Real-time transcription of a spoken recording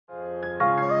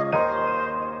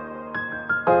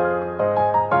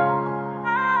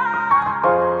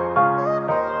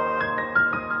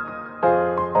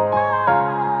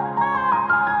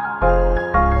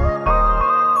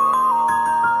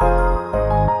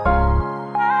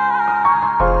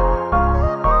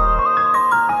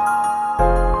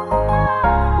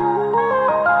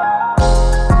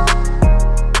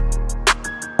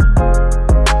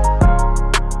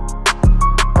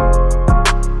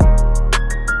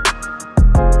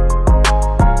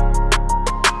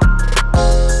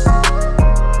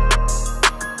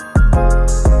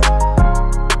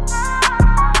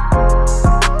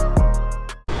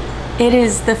It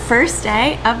is the first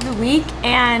day of the week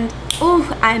and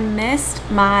I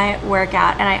missed my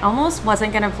workout and I almost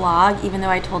wasn't gonna vlog even though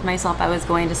I told myself I was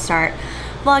going to start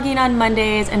vlogging on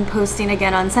Mondays and posting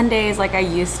again on Sundays like I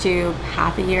used to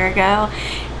half a year ago.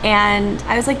 And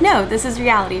I was like, no, this is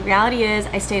reality. Reality is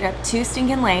I stayed up too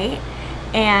stinking late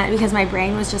and because my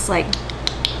brain was just like,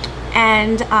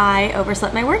 and I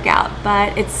overslept my workout,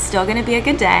 but it's still gonna be a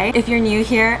good day. If you're new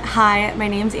here, hi, my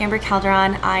name's Amber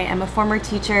Calderon. I am a former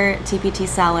teacher, TPT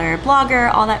seller,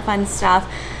 blogger, all that fun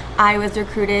stuff. I was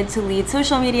recruited to lead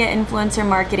social media influencer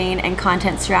marketing and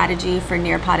content strategy for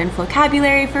Nearpod and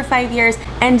Vocabulary for 5 years.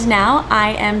 And now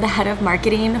I am the head of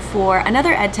marketing for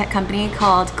another edtech company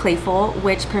called Clayful,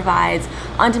 which provides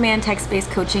on-demand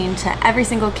text-based coaching to every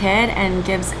single kid and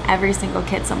gives every single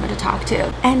kid someone to talk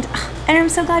to. And I'm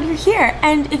so glad you're here.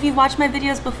 And if you've watched my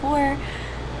videos before,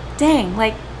 dang,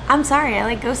 like, I'm sorry, I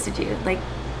like ghosted you. Like,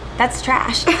 that's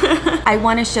trash. I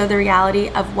want to show the reality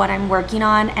of what I'm working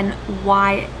on and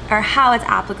why or how it's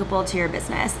applicable to your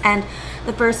business. And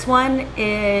the first one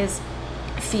is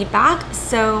feedback.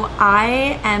 So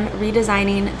I am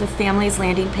redesigning the family's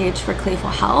landing page for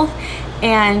Clayful Health.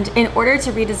 And in order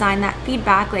to redesign that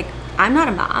feedback, like, I'm not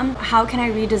a mom. How can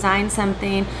I redesign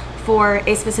something for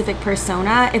a specific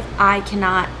persona if I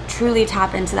cannot truly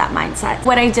tap into that mindset?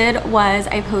 What I did was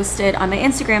I posted on my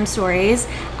Instagram stories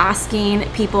asking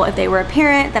people if they were a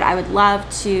parent that I would love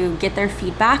to get their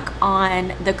feedback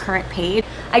on the current page.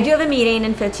 I do have a meeting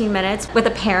in 15 minutes with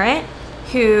a parent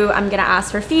who I'm gonna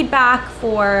ask for feedback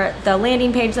for the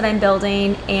landing page that I'm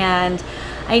building, and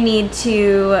I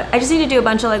just need to do a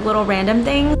bunch of like little random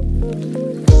things.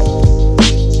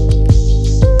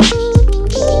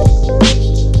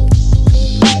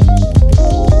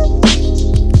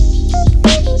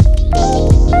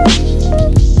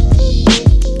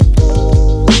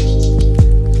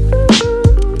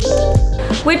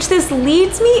 Which this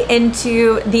leads me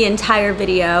into the entire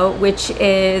video, which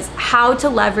is how to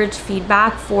leverage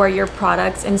feedback for your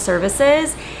products and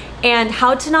services and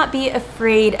how to not be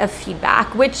afraid of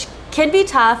feedback, which can be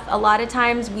tough. A lot of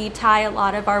times we tie a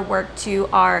lot of our work to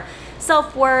our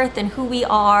self-worth and who we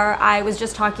are. I was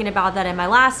just talking about that in my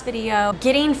last video.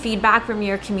 Getting feedback from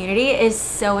your community is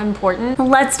so important.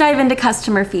 Let's dive into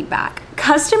customer feedback.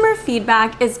 Customer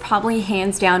feedback is probably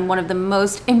hands down one of the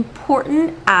most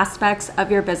important aspects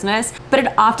of your business, but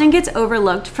it often gets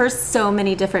overlooked for so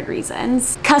many different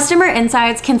reasons. Customer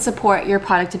insights can support your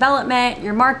product development,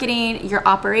 your marketing, your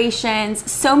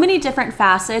operations, so many different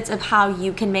facets of how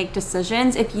you can make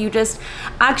decisions if you just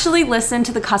actually listen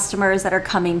to the customers that are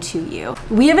coming to you.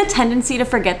 We have a tendency to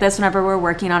forget this whenever we're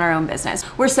working on our own business.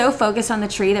 We're so focused on the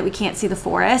tree that we can't see the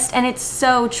forest, and it's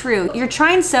so true. You're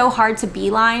trying so hard to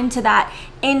beeline to that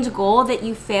end goal that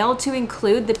you fail to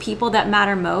include the people that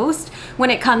matter most when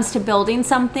it comes to building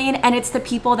something, and it's the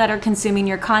people that are consuming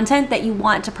your content that you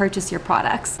want to purchase your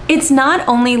products. It's not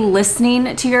only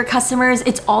listening to your customers,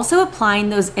 it's also applying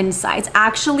those insights,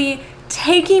 actually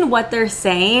taking what they're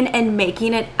saying and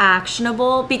making it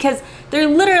actionable, because they're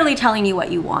literally telling you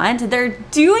what you want. They're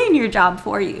doing your job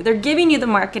for you. They're giving you the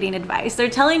marketing advice. They're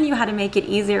telling you how to make it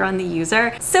easier on the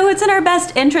user. So it's in our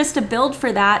best interest to build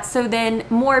for that, so then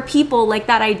more people like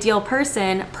that ideal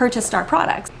person purchased our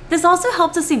products. This also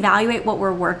helps us evaluate what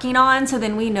we're working on, so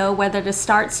then we know whether to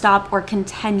start, stop, or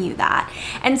continue that.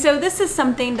 And so this is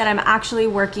something that I'm actually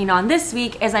working on this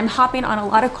week, as I'm hopping on a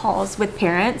lot of calls with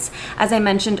parents, as I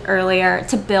mentioned earlier,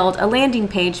 to build a landing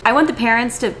page. I want the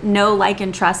parents to know, like,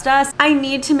 and trust us. I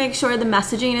need to make sure the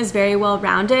messaging is very well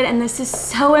rounded, and this is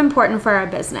so important for our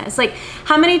business. Like,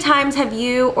 how many times have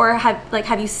you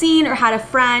seen or had a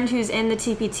friend who's in the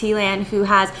TPT land who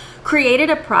has created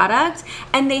a product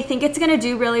and they think it's gonna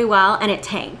do really well and it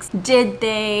tanks? Did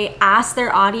they ask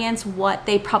their audience what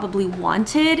they probably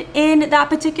wanted in that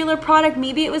particular product?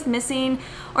 Maybe it was missing,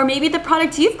 or maybe the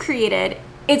product you've created,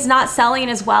 it's not selling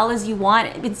as well as you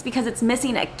want. It's because it's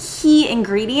missing a key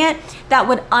ingredient that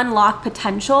would unlock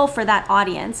potential for that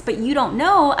audience, but you don't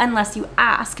know unless you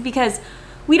ask, because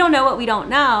we don't know what we don't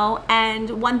know.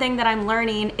 And one thing that I'm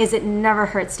learning is it never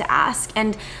hurts to ask.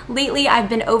 And lately I've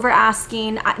been over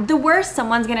asking. The worst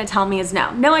someone's gonna tell me is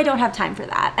no. No, I don't have time for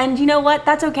that. And you know what?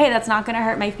 That's okay. That's not gonna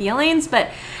hurt my feelings, but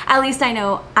at least I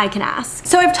know I can ask.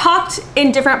 So I've talked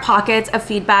in different pockets of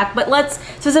feedback, but let's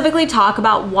specifically talk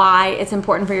about why it's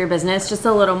important for your business, just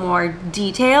a little more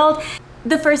detailed.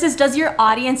 The first is, does your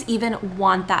audience even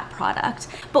want that product?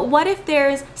 But what if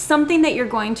there's something that you're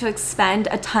going to expend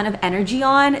a ton of energy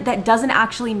on that doesn't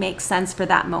actually make sense for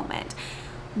that moment?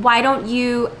 Why don't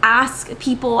you ask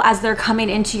people as they're coming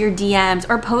into your DMs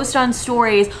or post on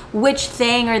stories which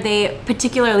thing are they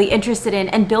particularly interested in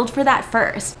and build for that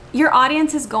first. Your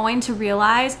audience is going to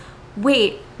realize,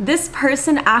 wait, this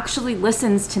person actually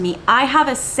listens to me. I have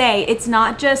a say. It's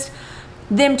not just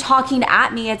them talking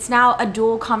at me, it's now a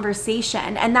dual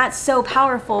conversation. And that's so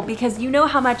powerful because you know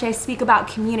how much I speak about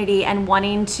community and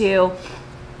wanting to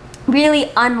really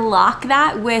unlock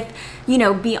that with, you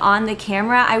know, beyond the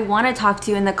camera. I want to talk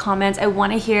to you in the comments. I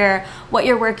want to hear what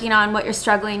you're working on, what you're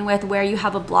struggling with, where you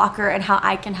have a blocker, and how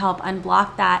I can help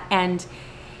unblock that. And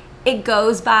it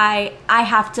goes by, I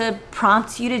have to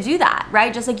prompt you to do that,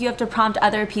 right? Just like you have to prompt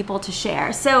other people to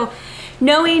share. So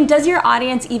knowing, does your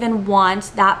audience even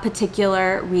want that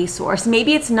particular resource?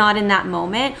 Maybe it's not in that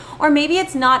moment, or maybe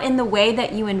it's not in the way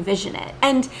that you envision it.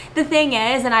 And the thing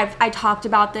is, and I talked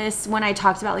about this when I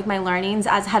talked about like my learnings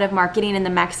as head of marketing in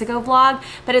the Mexico vlog,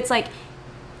 but it's like,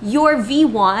 your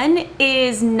V1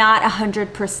 is not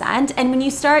 100%. And when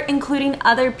you start including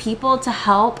other people to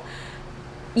help,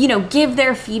 you know, give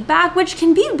their feedback, which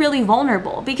can be really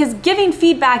vulnerable, because giving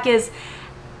feedback is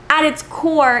at its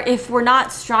core, if we're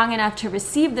not strong enough to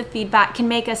receive the feedback, can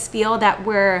make us feel that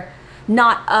we're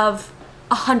not of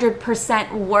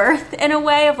 100% worth, in a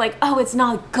way of like, oh, it's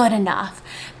not good enough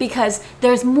because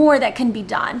there's more that can be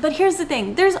done. But here's the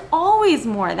thing, there's always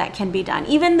more that can be done.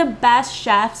 Even the best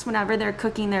chefs, whenever they're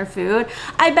cooking their food,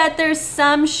 I bet there's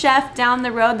some chef down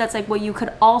the road that's like, well, you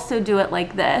could also do it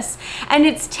like this. And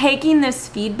it's taking this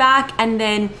feedback and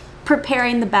then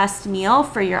preparing the best meal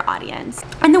for your audience.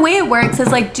 And the way it works is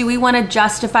like, do we want to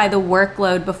justify the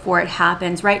workload before it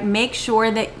happens, right? Make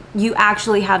sure that you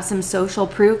actually have some social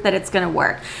proof that it's going to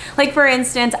work. Like for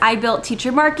instance, I built Teacher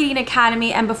Marketing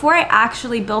Academy, and before I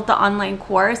actually built the online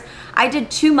course, I did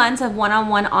 2 months of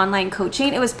one-on-one online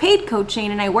coaching. It was paid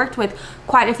coaching, and I worked with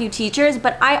quite a few teachers,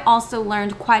 but I also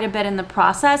learned quite a bit in the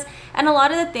process. And a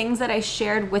lot of the things that I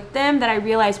shared with them that I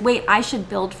realized, wait, I should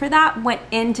build for that, went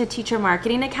into Teacher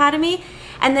Marketing Academy.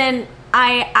 And then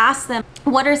I asked them,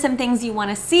 what are some things you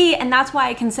want to see? And that's why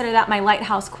I consider that my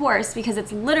lighthouse course, because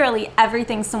it's literally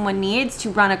everything someone needs to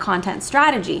run a content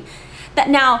strategy. That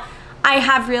now, I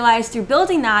have realized through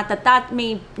building that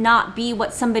may not be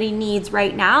what somebody needs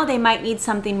right now. They might need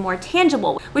something more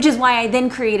tangible, which is why I then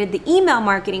created the email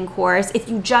marketing course if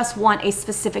you just want a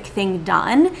specific thing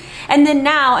done. And then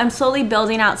now I'm slowly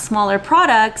building out smaller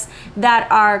products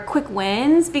that are quick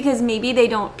wins, because maybe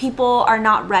people are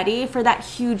not ready for that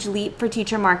huge leap for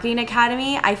Teacher Marketing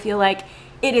Academy. I feel like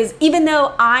it is, even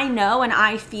though I know and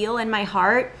I feel in my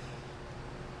heart,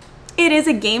 it is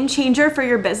a game changer for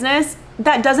your business.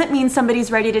 That doesn't mean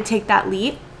somebody's ready to take that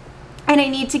leap. And I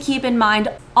need to keep in mind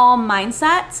all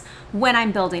mindsets when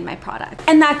I'm building my product.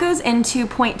 And that goes into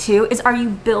point 2 is, are you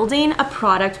building a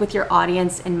product with your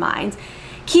audience in mind?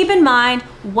 Keep in mind,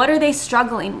 what are they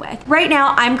struggling with? Right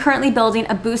now, I'm currently building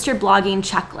a booster blogging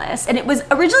checklist, and it was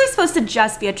originally supposed to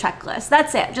just be a checklist.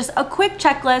 That's it, just a quick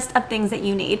checklist of things that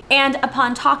you need. And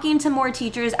upon talking to more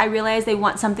teachers, I realized they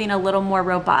want something a little more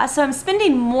robust. So I'm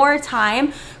spending more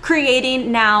time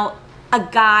creating now a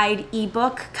guide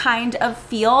ebook kind of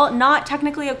feel, not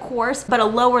technically a course, but a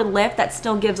lower lift that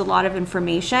still gives a lot of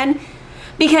information.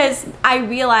 Because I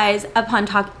realized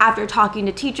after talking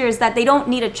to teachers that they don't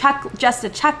need just a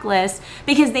checklist,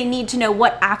 because they need to know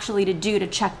what actually to do to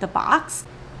check the box.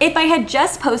 If I had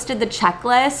just posted the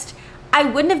checklist, I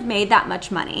wouldn't have made that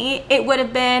much money. It would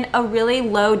have been a really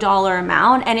low dollar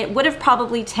amount, and it would have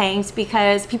probably tanked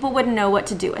because people wouldn't know what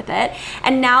to do with it.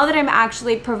 And now that I'm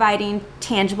actually providing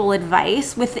tangible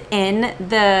advice within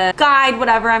the guide,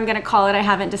 whatever I'm gonna call it, I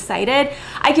haven't decided,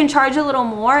 I can charge a little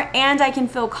more, and I can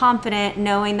feel confident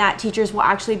knowing that teachers will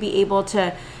actually be able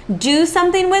to do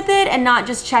something with it and not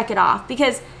just check it off.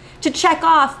 Because to check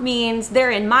off means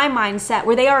they're in my mindset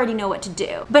where they already know what to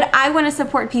do. But I want to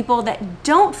support people that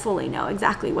don't fully know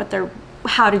exactly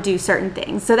how to do certain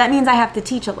things. So that means I have to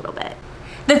teach a little bit.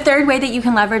 The third way that you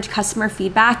can leverage customer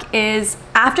feedback is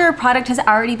after a product has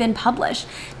already been published.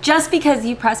 Just because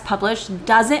you press publish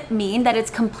doesn't mean that it's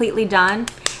completely done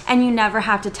and you never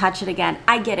have to touch it again.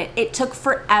 I get it. It took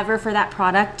forever for that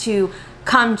product to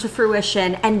come to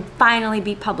fruition and finally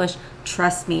be published.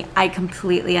 Trust me, I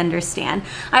completely understand.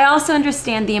 I also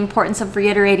understand the importance of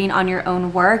reiterating on your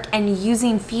own work and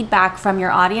using feedback from your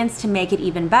audience to make it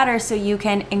even better so you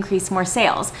can increase more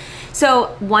sales.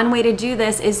 So one way to do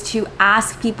this is to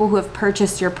ask people who have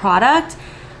purchased your product,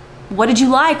 what did you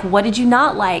like? What did you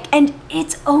not like? And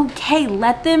it's okay,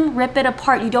 let them rip it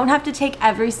apart. You don't have to take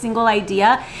every single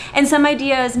idea. And some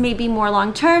ideas may be more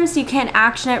long-term, so you can't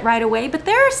action it right away, but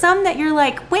there are some that you're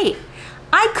like, wait,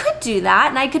 I could do that,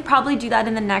 and I could probably do that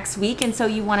in the next week, and so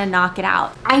you want to knock it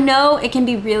out. I know it can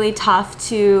be really tough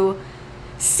to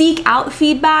seek out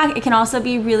feedback. It can also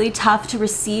be really tough to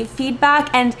receive feedback,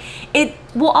 and it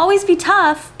will always be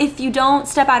tough if you don't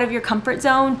step out of your comfort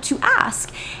zone to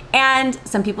ask. And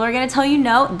some people are going to tell you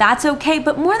no, that's okay,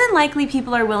 but more than likely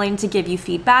people are willing to give you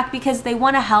feedback because they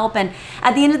want to help, and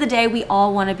at the end of the day, we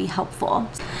all want to be helpful.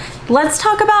 Let's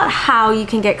talk about how you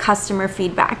can get customer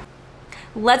feedback.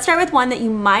 Let's start with one that you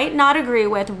might not agree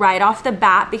with right off the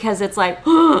bat, because it's like,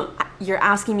 you're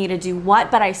asking me to do what?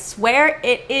 But I swear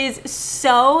it is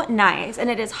so nice, and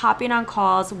it is hopping on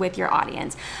calls with your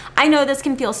audience. I know this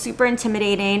can feel super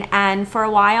intimidating, and for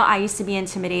a while I used to be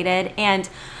intimidated. And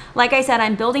like I said,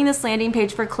 I'm building this landing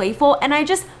page for Clayful, and I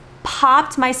just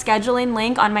popped my scheduling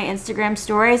link on my Instagram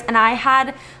stories, and I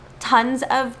had tons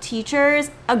of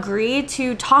teachers agree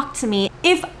to talk to me.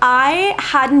 If I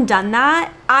hadn't done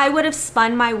that, I would have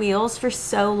spun my wheels for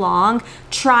so long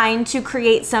trying to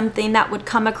create something that would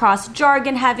come across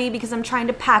jargon heavy, because I'm trying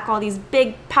to pack all these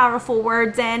big, powerful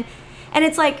words in. And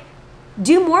it's like,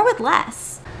 do more with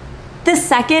less. The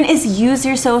second is use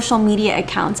your social media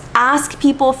accounts. Ask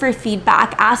people for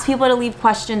feedback. Ask people to leave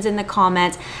questions in the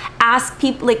comments. Ask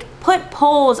people, like, put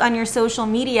polls on your social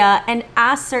media and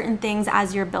ask certain things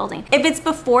as you're building. If it's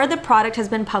before the product has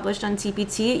been published on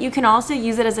TPT, you can also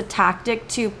use it as a tactic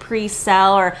to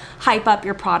pre-sell or hype up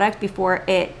your product before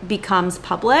it becomes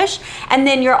published. And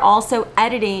then you're also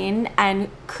editing and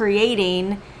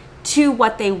creating to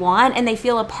what they want, and they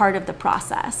feel a part of the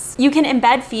process. You can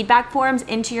embed feedback forms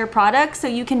into your product so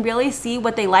you can really see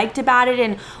what they liked about it,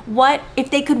 and what if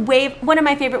they could wave. One of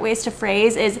my favorite ways to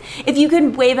phrase is, if you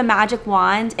could wave a magic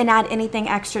wand and add anything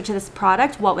extra to this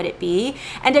product, what would it be?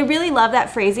 And I really love that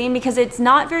phrasing because it's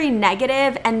not very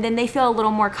negative, and then they feel a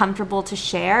little more comfortable to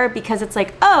share, because it's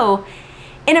like, oh,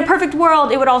 in a perfect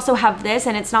world, it would also have this,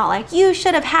 and it's not like, you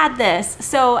should have had this.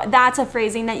 So that's a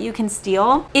phrasing that you can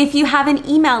steal. If you have an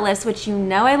email list, which you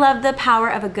know I love the power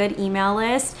of a good email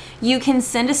list, you can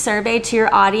send a survey to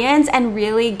your audience and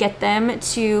really get them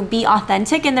to be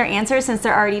authentic in their answers, since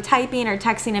they're already typing or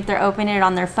texting if they're opening it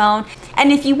on their phone.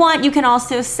 And if you want, you can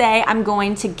also say, I'm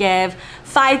going to give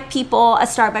 5 people a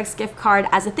Starbucks gift card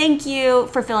as a thank you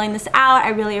for filling this out. I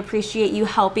really appreciate you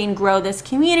helping grow this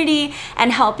community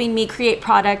and helping me create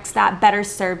products that better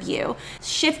serve you.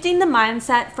 Shifting the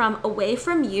mindset from away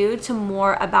from you to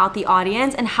more about the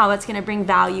audience and how it's gonna bring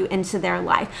value into their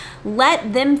life.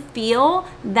 Let them feel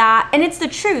that, and it's the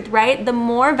truth, right? The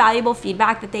more valuable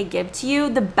feedback that they give to you,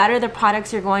 the better the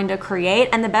products you're going to create,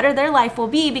 and the better their life will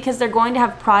be, because they're going to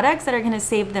have products that are gonna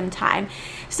save them time.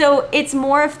 So it's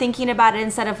more of thinking about it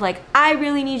instead of like, I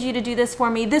really need you to do this for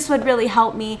me, this would really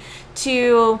help me,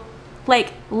 to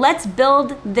like, let's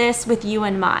build this with you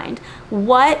in mind.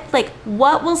 What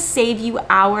will save you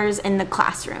hours in the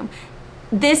classroom?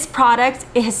 This product,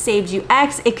 it has saved you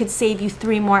X, it could save you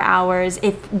 3 more hours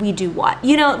if we do what?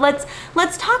 You know,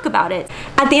 let's talk about it.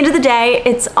 At the end of the day,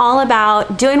 it's all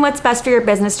about doing what's best for your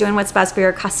business, doing what's best for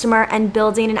your customer, and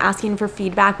building and asking for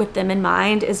feedback with them in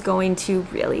mind is going to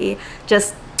really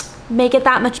just make it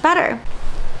that much better.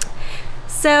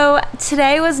 So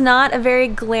today was not a very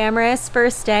glamorous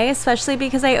first day, especially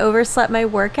because I overslept my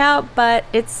workout, but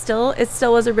it still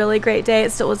was a really great day.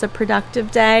 It still was a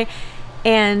productive day.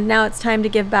 And now it's time to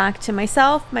give back to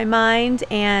myself, my mind,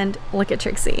 and look at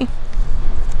Trixie.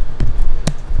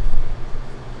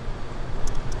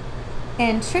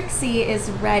 And Trixie is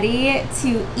ready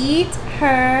to eat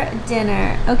her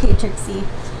dinner. Okay, Trixie,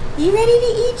 you ready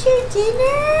to eat your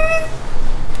dinner?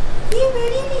 You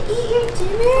ready to eat your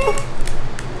dinner?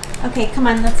 Okay, come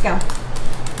on, let's go.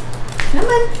 Come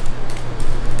on.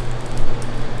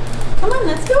 Come on,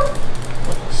 let's go.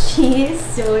 She is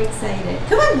so excited.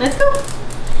 Come on, let's go.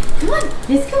 Come on,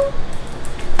 let's go.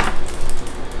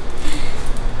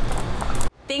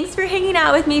 Thanks for hanging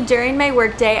out with me during my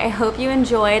workday. I hope you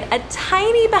enjoyed a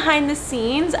tiny behind the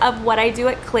scenes of what I do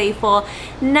at Clayful.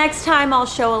 Next time I'll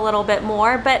show a little bit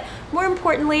more, but more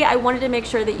importantly, I wanted to make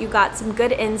sure that you got some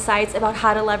good insights about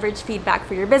how to leverage feedback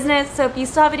for your business. So if you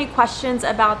still have any questions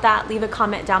about that, leave a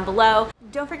comment down below.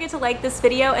 Don't forget to like this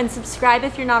video and subscribe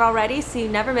if you're not already, so you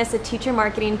never miss a teacher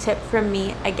marketing tip from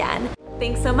me again.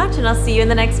 Thanks so much, and I'll see you in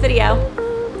the next video.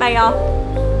 Bye,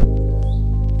 y'all.